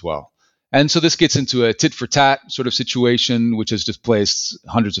groups as well. And so this gets into a tit-for-tat sort of situation, which has displaced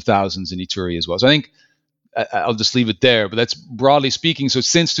hundreds of thousands in Ituri as well. So I think I'll just leave it there. But that's broadly speaking. So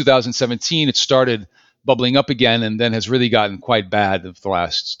since 2017, it started bubbling up again and then has really gotten quite bad of the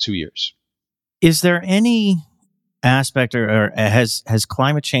last 2 years. Is there any aspect or has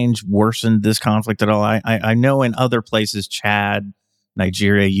climate change worsened this conflict at all? I know in other places, Chad,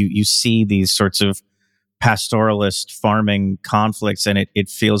 Nigeria, you see these sorts of pastoralist farming conflicts, and it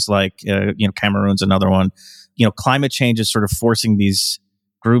feels like Cameroon's another one. Climate change is sort of forcing these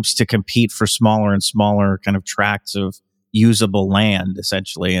groups to compete for smaller and smaller kind of tracts of usable land,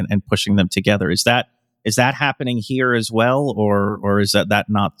 essentially, and pushing them together. Is that happening here as well, or is that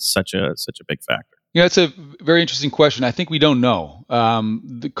not such a big factor? Yeah, it's a very interesting question. I think we don't know.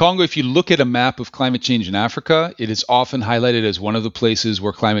 The Congo, if you look at a map of climate change in Africa, it is often highlighted as one of the places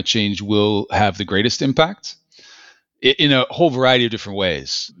where climate change will have the greatest impact in a whole variety of different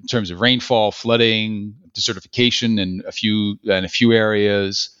ways, in terms of rainfall, flooding, desertification in a few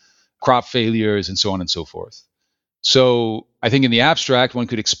areas, crop failures, and so on and so forth. So I think in the abstract, one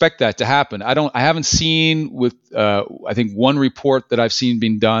could expect that to happen. I haven't seen with, I think one report that I've seen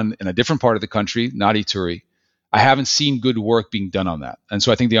being done in a different part of the country, not Ituri. I haven't seen good work being done on that. And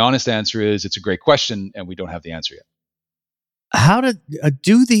so I think the honest answer is it's a great question and we don't have the answer yet. How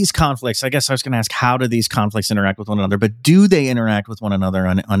do these conflicts, I guess I was going to ask, how do these conflicts interact with one another, but do they interact with one another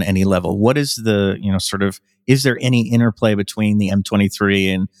on any level? What is the, is there any interplay between the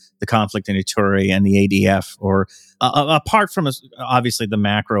M23 and the conflict in Ituri and the ADF, or apart from obviously the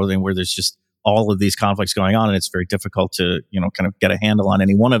macro thing where there's just all of these conflicts going on and it's very difficult to, kind of get a handle on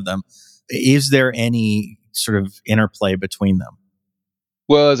any one of them. Is there any sort of interplay between them?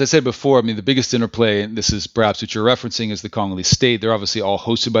 Well, as I said before, I mean, the biggest interplay, and this is perhaps what you're referencing, is the Congolese state. They're obviously all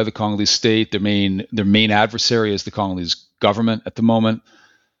hosted by the Congolese state. Their main adversary is the Congolese government at the moment.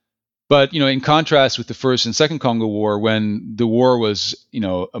 But, in contrast with the First and Second Congo War, when the war was,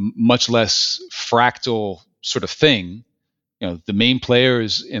 a much less fractal sort of thing, the main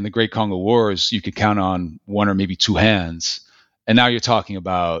players in the Great Congo Wars, you could count on one or maybe two hands. And now you're talking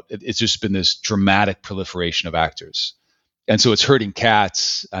about, it's just been this dramatic proliferation of actors. And so it's herding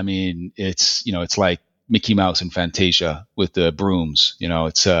cats. I mean, it's like Mickey Mouse and Fantasia with the brooms.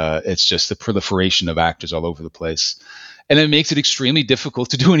 It's just the proliferation of actors all over the place. And it makes it extremely difficult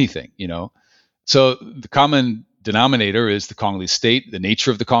to do anything, So the common denominator is the Congolese state, the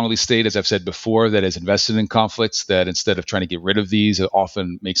nature of the Congolese state, as I've said before, that is invested in conflicts, that instead of trying to get rid of these, it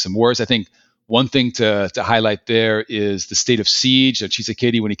often makes them worse. I think one thing to highlight there is the state of siege of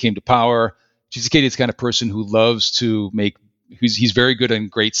Tshisekedi when he came to power. Tshisekedi is the kind of person who loves to he's very good on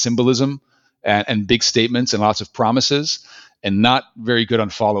great symbolism and big statements and lots of promises, and not very good on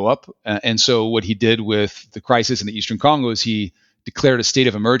follow-up. And so what he did with the crisis in the Eastern Congo is he declared a state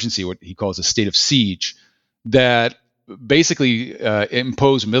of emergency, what he calls a state of siege, that basically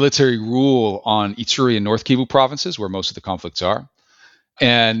imposed military rule on Ituri and North Kivu provinces, where most of the conflicts are.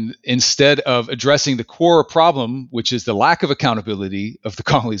 And instead of addressing the core problem, which is the lack of accountability of the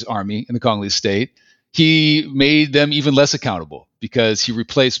Congolese army and the Congolese state, he made them even less accountable because he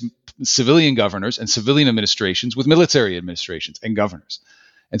replaced civilian governors and civilian administrations with military administrations and governors.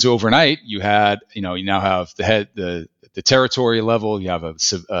 And so overnight, you now have the territory level, you have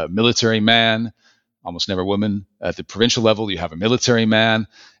a military man, almost never women. At the provincial level, you have a military man,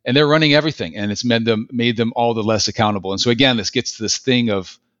 and they're running everything, and it's made them all the less accountable. And so again, this gets to this thing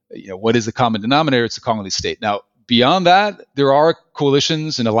of, what is the common denominator? It's the Congolese state. Now, beyond that, there are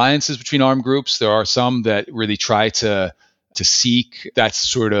coalitions and alliances between armed groups. There are some that really try to seek that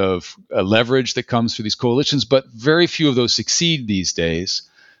sort of leverage that comes through these coalitions, but very few of those succeed these days.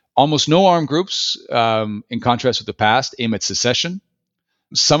 Almost no armed groups, in contrast with the past, aim at secession.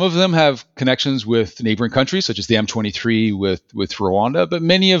 Some of them have connections with neighboring countries, such as the M23 with Rwanda, but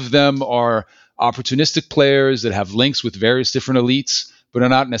many of them are opportunistic players that have links with various different elites, but are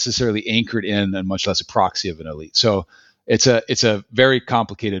not necessarily anchored in and much less a proxy of an elite. So it's a very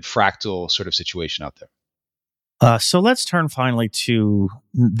complicated fractal sort of situation out there. So let's turn finally to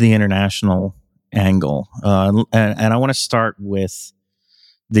the international angle. And I want to start with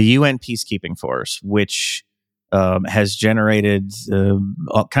the UN Peacekeeping Force, which has generated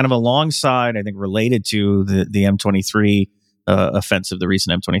kind of alongside, I think, related to the M23 offensive, the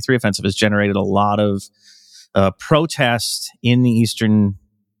recent M23 offensive, has generated a lot of protest in the Eastern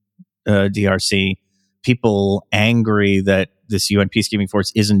DRC. People angry that this UN Peacekeeping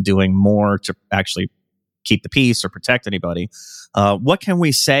Force isn't doing more to actually keep the peace or protect anybody. What can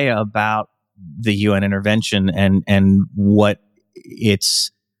we say about the UN intervention and what is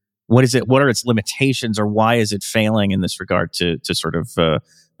it? What are its limitations, or why is it failing in this regard to sort of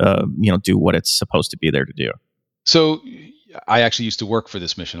do what it's supposed to be there to do? So I actually used to work for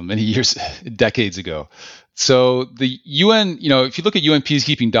this mission many years, decades ago. So the UN, if you look at UN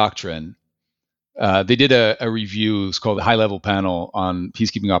peacekeeping doctrine, they did a review. It's called the High Level Panel on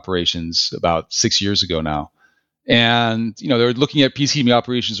Peacekeeping Operations about 6 years ago now. And, they're looking at peacekeeping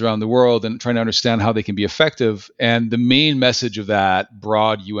operations around the world and trying to understand how they can be effective. And the main message of that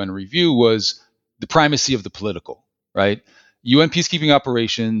broad UN review was the primacy of the political, right? UN peacekeeping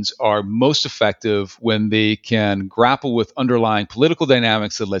operations are most effective when they can grapple with underlying political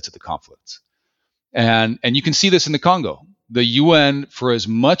dynamics that led to the conflict. And you can see this in the Congo. The UN, for as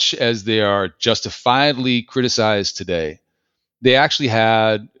much as they are justifiably criticized today, they actually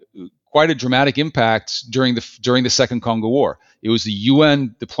had quite a dramatic impact during the Second Congo War. It was the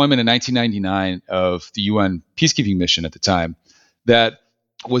UN deployment in 1999 of the UN peacekeeping mission at the time that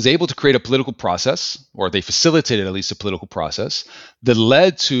was able to create a political process, or they facilitated at least a political process, that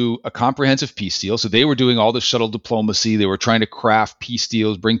led to a comprehensive peace deal. So they were doing all the shuttle diplomacy. They were trying to craft peace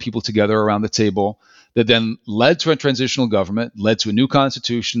deals, bring people together around the table, that then led to a transitional government, led to a new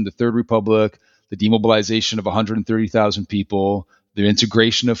constitution, the Third Republic, the demobilization of 130,000 people, the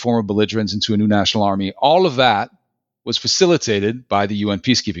integration of former belligerents into a new national army. All of that was facilitated by the UN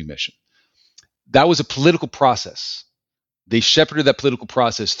peacekeeping mission. That was a political process. They shepherded that political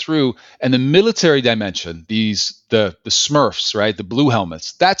process through, and the military dimension, the Smurfs, right, the blue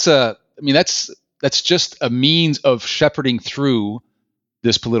helmets. That's just a means of shepherding through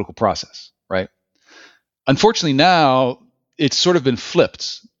this political process, right? Unfortunately, now it's sort of been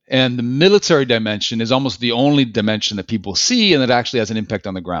flipped, and the military dimension is almost the only dimension that people see and that actually has an impact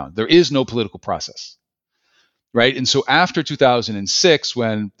on the ground. There is no political process, right? And so after 2006,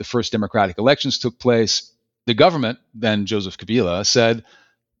 when the first democratic elections took place, the government, then Joseph Kabila, said,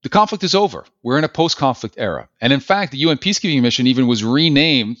 the conflict is over. We're in a post-conflict era. And in fact, the UN peacekeeping mission even was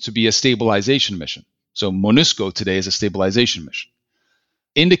renamed to be a stabilization mission. So MONUSCO today is a stabilization mission,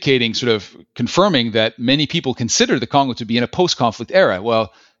 indicating, sort of confirming that many people consider the Congo to be in a post-conflict era.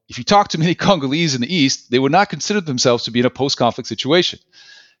 Well, if you talk to many Congolese in the East, they would not consider themselves to be in a post-conflict situation.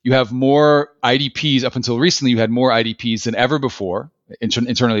 You have more IDPs. Up until recently, you had more IDPs than ever before,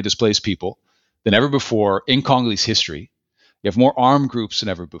 internally displaced people, than ever before in Congolese history. You have more armed groups than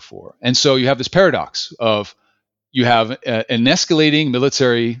ever before. And so you have this paradox of you have an escalating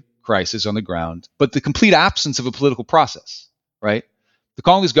military crisis on the ground, but the complete absence of a political process, right? The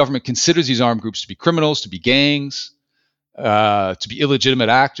Congolese government considers these armed groups to be criminals, to be gangs, to be illegitimate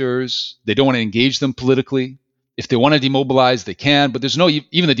actors. They don't want to engage them politically. If they want to demobilize, they can, but there's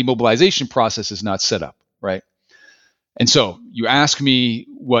even the demobilization process is not set up, right? And so you ask me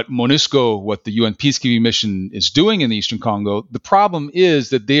what MONUSCO, what the UN peacekeeping mission is doing in the Eastern Congo. The problem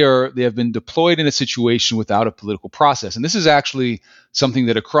is that they have been deployed in a situation without a political process. And this is actually something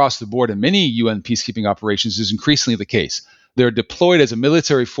that across the board in many UN peacekeeping operations is increasingly the case. They're deployed as a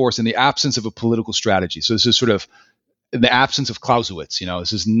military force in the absence of a political strategy. So this is sort of in the absence of Clausewitz.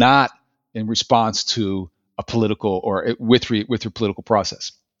 This is not in response to a political or with your political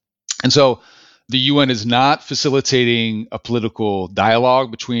process. And so the UN is not facilitating a political dialogue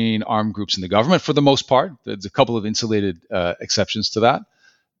between armed groups and the government for the most part. There's a couple of insulated exceptions to that.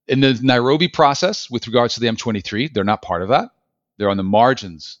 In the Nairobi process, with regards to the M23, they're not part of that. They're on the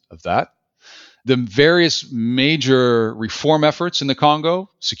margins of that. The various major reform efforts in the Congo,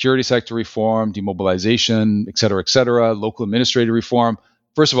 security sector reform, demobilization, et cetera, local administrative reform,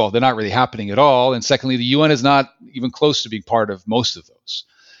 first of all, they're not really happening at all. And secondly, the UN is not even close to being part of most of those.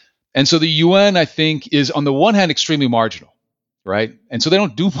 And so the UN, I think, is on the one hand extremely marginal, right? And so they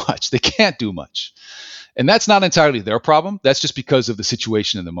don't do much. They can't do much. And that's not entirely their problem. That's just because of the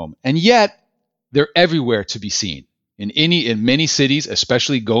situation in the moment. And yet, they're everywhere to be seen. In many cities,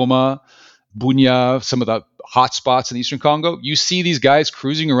 especially Goma, Bunia, some of the hot spots in Eastern Congo, you see these guys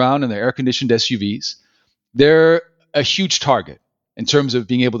cruising around in their air-conditioned SUVs. They're a huge target in terms of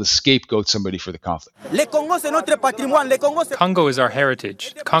being able to scapegoat somebody for the conflict. Congo is our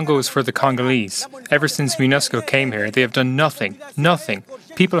heritage. Congo is for the Congolese. Ever since MONUSCO came here, they have done nothing. Nothing.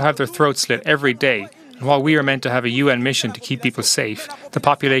 People have their throats slit every day. And while we are meant to have a UN mission to keep people safe, the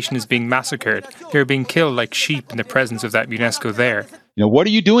population is being massacred. They are being killed like sheep in the presence of that MONUSCO there. What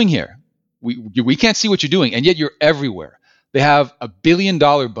are you doing here? We can't see what you're doing, and yet you're everywhere. They have $1 billion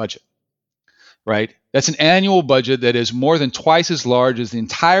budget, right? That's an annual budget that is more than twice as large as the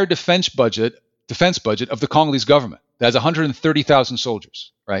entire defense budget of the Congolese government. That has 130,000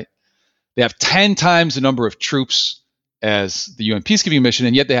 soldiers, right? They have 10 times the number of troops as the UN peacekeeping mission,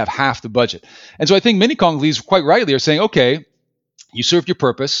 and yet they have half the budget. And so I think many Congolese, quite rightly, are saying, okay, you served your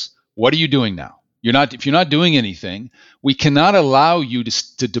purpose. What are you doing now? If you're not doing anything, we cannot allow you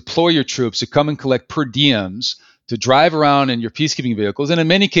to deploy your troops to come and collect per diems, to drive around in your peacekeeping vehicles, and in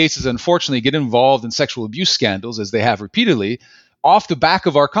many cases, unfortunately, get involved in sexual abuse scandals, as they have repeatedly, off the back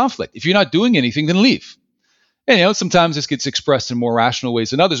of our conflict. If you're not doing anything, then leave. And sometimes this gets expressed in more rational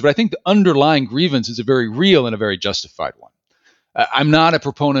ways than others, but I think the underlying grievance is a very real and a very justified one. I'm not a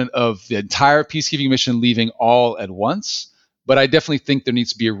proponent of the entire peacekeeping mission leaving all at once, but I definitely think there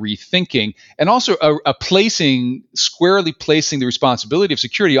needs to be a rethinking and also squarely placing the responsibility of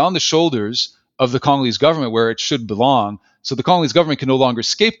security on the shoulders of the Congolese government where it should belong, so the Congolese government can no longer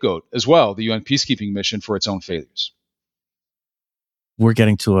scapegoat as well the UN peacekeeping mission for its own failures. We're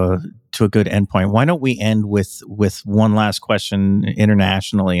getting to a good endpoint. Why don't we end with one last question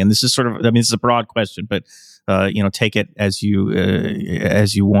internationally? And this is this is a broad question, but take it as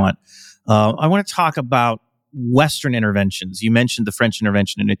you want. I want to talk about Western interventions. You mentioned the French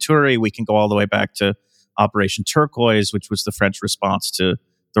intervention in Ituri. We can go all the way back to Operation Turquoise, which was the French response to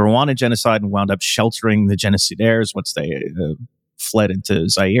the Rwanda genocide and wound up sheltering the genocidaires once they fled into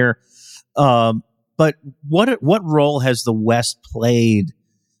Zaire. But what role has the West played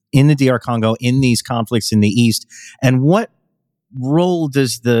in the DR Congo, in these conflicts in the East? And what role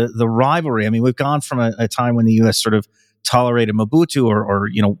does the rivalry? I mean, we've gone from a time when the U.S. sort of tolerated Mobutu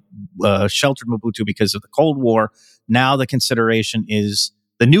or sheltered Mobutu because of the Cold War. Now the consideration is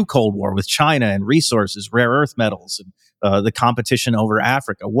the new Cold War with China and resources, rare earth metals, and the competition over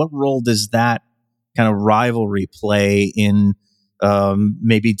Africa. What role does that kind of rivalry play in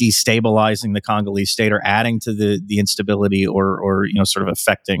maybe destabilizing the Congolese state or adding to the instability or sort of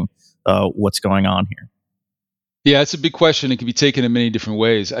affecting what's going on here? Yeah, it's a big question. It can be taken in many different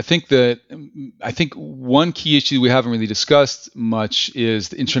ways. I think one key issue we haven't really discussed much is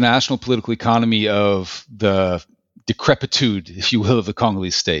the international political economy of the decrepitude, if you will, of the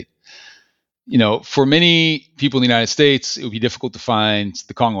Congolese state. For many people in the United States, it would be difficult to find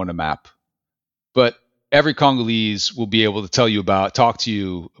the Congo on a map. But every Congolese will be able to talk to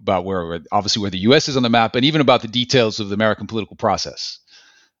you about where the U.S. is on the map, and even about the details of the American political process.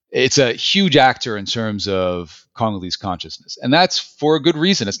 It's a huge actor in terms of Congolese consciousness. And that's for a good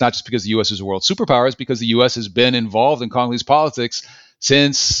reason. It's not just because the U.S. is a world superpower. It's because the U.S. has been involved in Congolese politics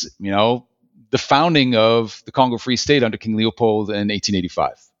since, the founding of the Congo Free State under King Leopold in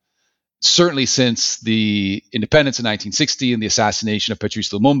 1885. Certainly since the independence in 1960 and the assassination of Patrice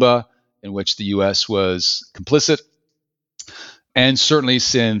Lumumba, in which the U.S. was complicit. And certainly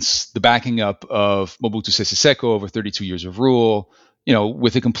since the backing up of Mobutu Sese Seko over 32 years of rule,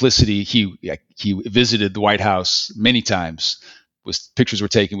 with the complicity, he visited the White House many times. Pictures were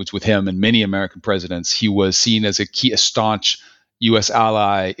taken with him and many American presidents. He was seen as a staunch U.S.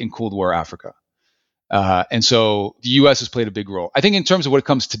 ally in Cold War Africa. And so the U.S. has played a big role. I think in terms of what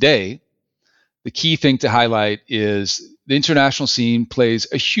comes today, the key thing to highlight is the international scene plays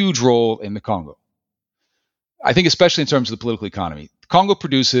a huge role in the Congo. I think especially in terms of the political economy. The Congo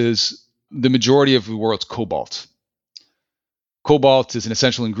produces the majority of the world's cobalt. Cobalt is an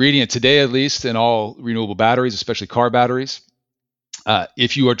essential ingredient today, at least, in all renewable batteries, especially car batteries.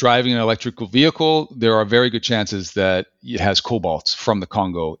 If you are driving an electrical vehicle, there are very good chances that it has cobalt from the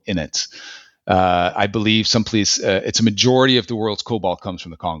Congo in it. I believe it's a majority of the world's cobalt comes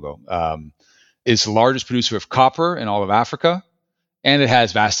from the Congo. It's the largest producer of copper in all of Africa, and it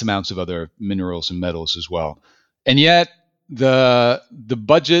has vast amounts of other minerals and metals as well. And yet, the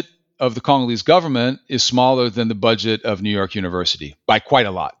budget of the Congolese government is smaller than the budget of New York University by quite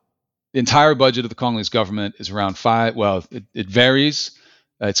a lot. The entire budget of the Congolese government is around it varies.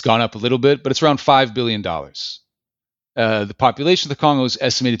 It's gone up a little bit, but it's around $5 billion. The population of the Congo is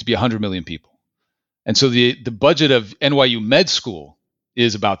estimated to be 100 million people. And so the budget of NYU Med School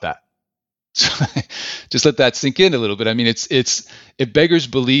is about that. So just let that sink in a little bit. I mean, it beggars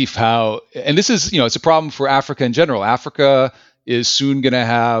belief how, and this is, it's a problem for Africa in general. Africa is soon going to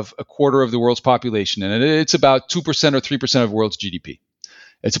have a quarter of the world's population, and it's about 2% or 3% of the world's GDP.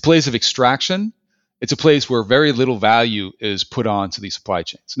 It's a place of extraction. It's a place where very little value is put onto these supply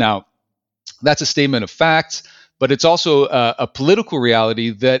chains. Now, that's a statement of fact, but it's also a political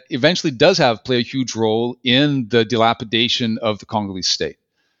reality that eventually does play a huge role in the dilapidation of the Congolese state.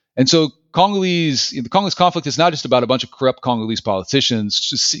 And so the Congolese conflict is not just about a bunch of corrupt Congolese politicians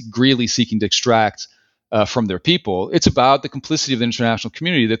just greedily seeking to extract from their people. It's about the complicity of the international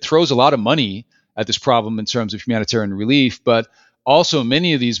community that throws a lot of money at this problem in terms of humanitarian relief, but also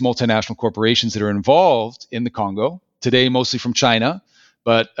many of these multinational corporations that are involved in the Congo, today mostly from China,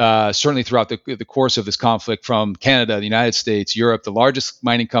 but certainly throughout the course of this conflict from Canada, the United States, Europe. The largest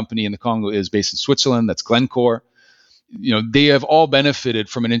mining company in the Congo is based in Switzerland. That's Glencore. They have all benefited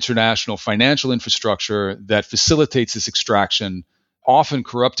from an international financial infrastructure that facilitates this extraction, often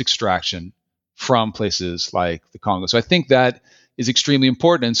corrupt extraction, from places like the Congo. So I think that is extremely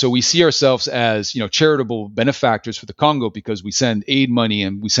important. And so we see ourselves as, charitable benefactors for the Congo because we send aid money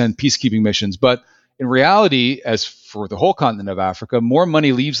and we send peacekeeping missions. But in reality, as for the whole continent of Africa, more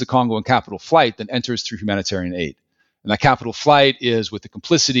money leaves the Congo in capital flight than enters through humanitarian aid. And that capital flight is with the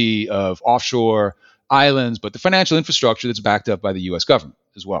complicity of offshore islands, but the financial infrastructure that's backed up by the U.S. government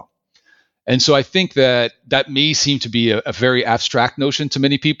as well. And so I think that may seem to be a very abstract notion to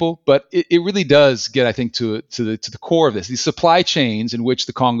many people, but it really does get, I think, to the core of this. These supply chains in which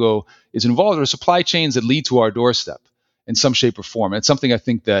the Congo is involved are supply chains that lead to our doorstep in some shape or form. And it's something I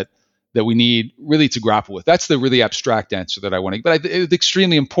think that we need really to grapple with. That's the really abstract answer that I want to, but it's an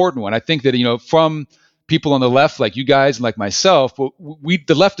extremely important one. I think that, from people on the left like you guys and like myself,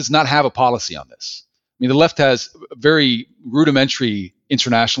 the left does not have a policy on this. mean, the left has a very rudimentary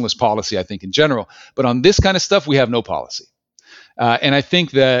internationalist policy, I think, in general. But on this kind of stuff, we have no policy. And I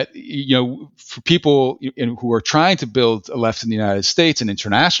think that, for people who are trying to build a left in the United States, an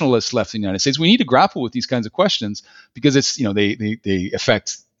internationalist left in the United States, we need to grapple with these kinds of questions because it's, they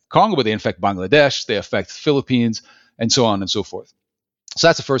affect Congo, but they affect Bangladesh, they affect the Philippines, and so on and so forth. So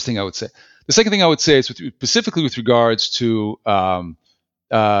that's the first thing I would say. The second thing I would say is specifically with regards to the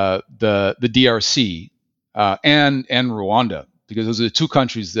DRC and Rwanda, because those are the two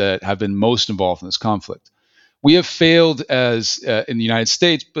countries that have been most involved in this conflict. We have failed as in the United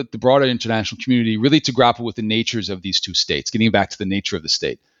States, but the broader international community, really to grapple with the natures of these two states, getting back to the nature of the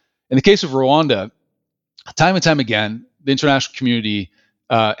state. In the case of Rwanda, time and time again, the international community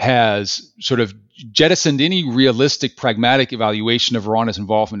has sort of jettisoned any realistic, pragmatic evaluation of Rwanda's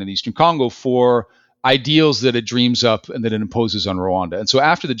involvement in Eastern Congo for ideals that it dreams up and that it imposes on Rwanda. And so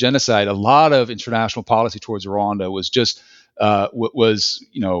after the genocide, a lot of international policy towards Rwanda was just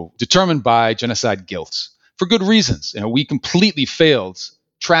determined by genocide guilt. For good reasons. We completely failed,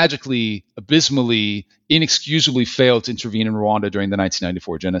 tragically, abysmally, inexcusably failed to intervene in Rwanda during the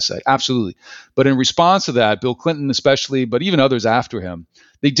 1994 genocide. Absolutely. But in response to that, Bill Clinton especially, but even others after him,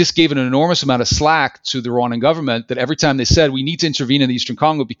 they just gave an enormous amount of slack to the Rwandan government that every time they said, we need to intervene in the Eastern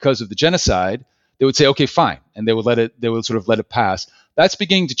Congo because of the genocide, they would say, okay, fine. And they would sort of let it pass. That's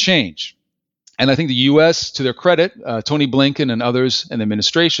beginning to change. And I think the U.S., to their credit, Tony Blinken and others in the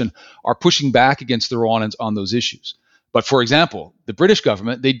administration are pushing back against the Rwandans on those issues. But for example, the British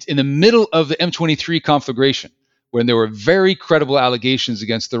government, in the middle of the M23 conflagration, when there were very credible allegations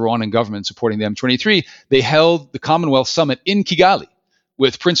against the Rwandan government supporting the M23, they held the Commonwealth Summit in Kigali,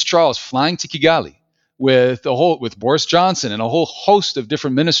 with Prince Charles flying to Kigali, with Boris Johnson and a whole host of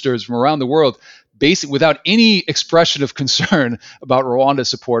different ministers from around the world, without any expression of concern about Rwanda's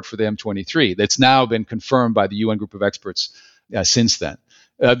support for the M23. That's now been confirmed by the UN group of experts since then.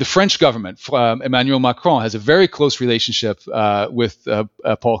 The French government, Emmanuel Macron, has a very close relationship with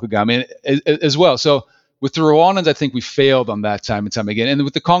Paul Kagame as well. So with the Rwandans, I think we failed on that time and time again. And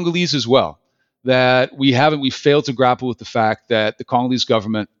with the Congolese as well, that we failed to grapple with the fact that the Congolese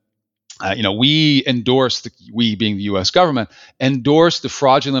government, we being the U.S. government, endorsed the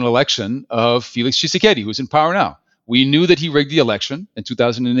fraudulent election of Felix Tshisekedi, who's in power now. We knew that he rigged the election in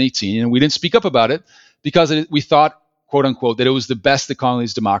 2018, and we didn't speak up about it because we thought, quote unquote, that it was the best the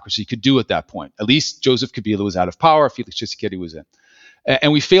Congolese democracy could do at that point. At least Joseph Kabila was out of power, Felix Tshisekedi was in.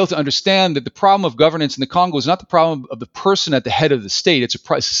 And we failed to understand that the problem of governance in the Congo is not the problem of the person at the head of the state. It's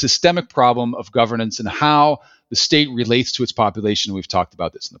a systemic problem of governance and how the state relates to its population. We've talked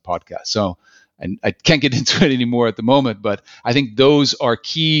about this in the podcast. So, and I can't get into it anymore at the moment, but I think those are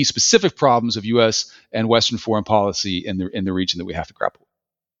key specific problems of U.S. and Western foreign policy in the region that we have to grapple with.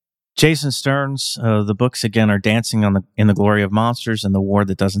 Jason Stearns, the books again are Dancing in the Glory of Monsters and The War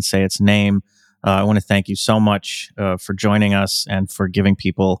That Doesn't Say Its Name. I want to thank you so much for joining us and for giving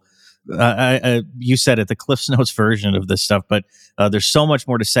people, you said it, the Cliff's Notes version of this stuff, but there's so much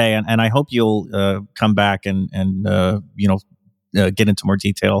more to say. And I hope you'll come back and get into more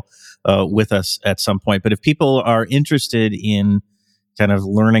detail with us at some point. But if people are interested in kind of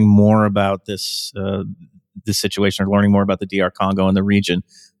learning more about this situation or learning more about the DR Congo and the region,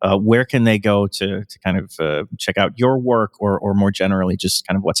 where can they go to kind of check out your work or more generally just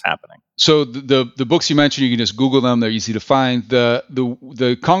kind of what's happening? So the books you mentioned, you can just Google them. They're easy to find.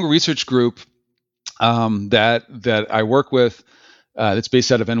 The Congo Research Group that I work with, that's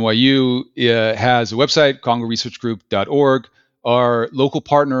based out of NYU, has a website, congoresearchgroup.org. Our local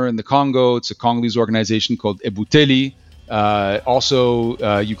partner in the Congo, it's a Congolese organization called Ebuteli.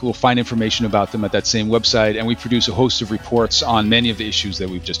 Also, you will find information about them at that same website, and we produce a host of reports on many of the issues that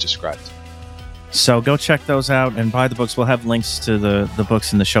we've just described. So go check those out and buy the books. We'll have links to the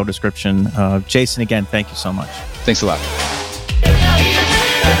books in the show description. Jason, again, thank you so much. Thanks a lot.